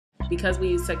because we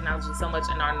use technology so much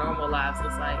in our normal lives,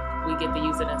 it's like we get to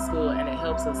use it in school and it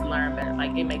helps us learn better.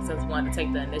 Like it makes us want to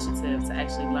take the initiative to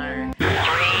actually learn. 3, 2,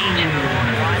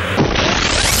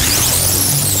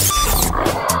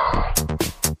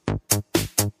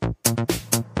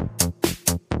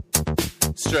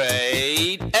 1.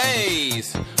 Straight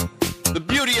A's. The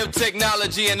beauty of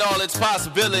technology and all its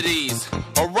possibilities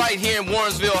are right here in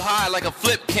Warrensville High, like a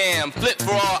flip cam, flip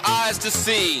for all eyes to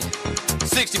see.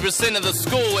 60% of the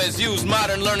school has used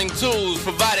modern learning tools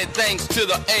provided thanks to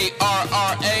the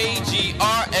ARRAGRANT.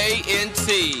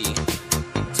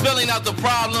 Spelling out the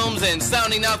problems and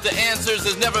sounding out the answers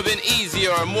has never been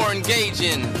easier or more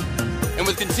engaging. And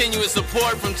with continuous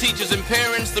support from teachers and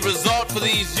parents, the result for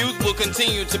these youth will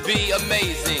continue to be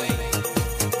amazing.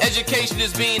 Education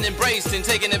is being embraced and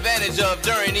taken advantage of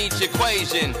during each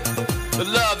equation. The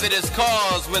love it has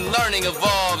caused when learning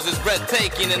evolves is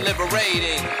breathtaking and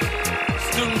liberating.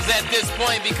 Students at this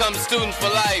point become students for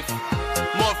life.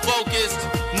 More focused,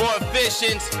 more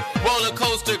efficient, roller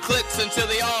coaster clicks until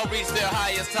they all reach their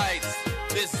highest heights.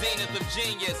 This zenith of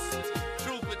genius,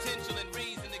 true potential and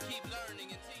reason to keep learning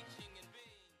and teaching and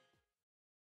being.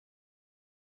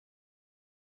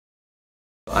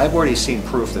 I've already seen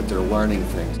proof that they're learning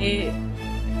things. It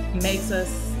makes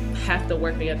us have to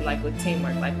work together, like with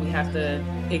teamwork. Like we have to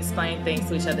explain things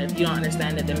to each other. If you don't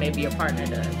understand it, then maybe your partner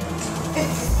does.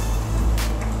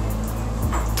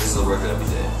 This is a workout every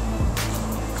day.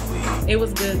 It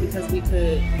was good because we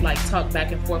could like talk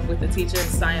back and forth with the teacher. In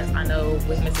science, I know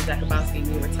with Mr. Jakubowski,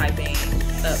 we were typing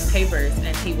up papers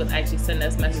and he would actually send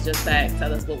us messages back,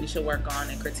 tell us what we should work on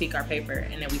and critique our paper,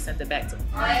 and then we sent it back to him.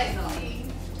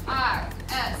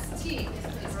 R-S-T.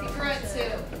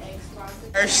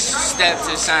 First step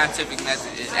to the scientific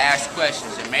method is ask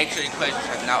questions and make sure your questions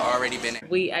have not already been answered.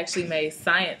 We actually made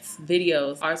science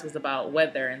videos. Ours was about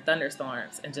weather and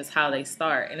thunderstorms and just how they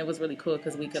start. And it was really cool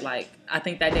because we could I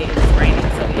think that day it was raining,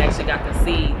 so we actually got to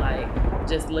see,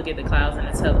 just look at the clouds and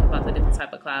tell about the different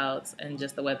type of clouds and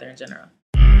just the weather in general.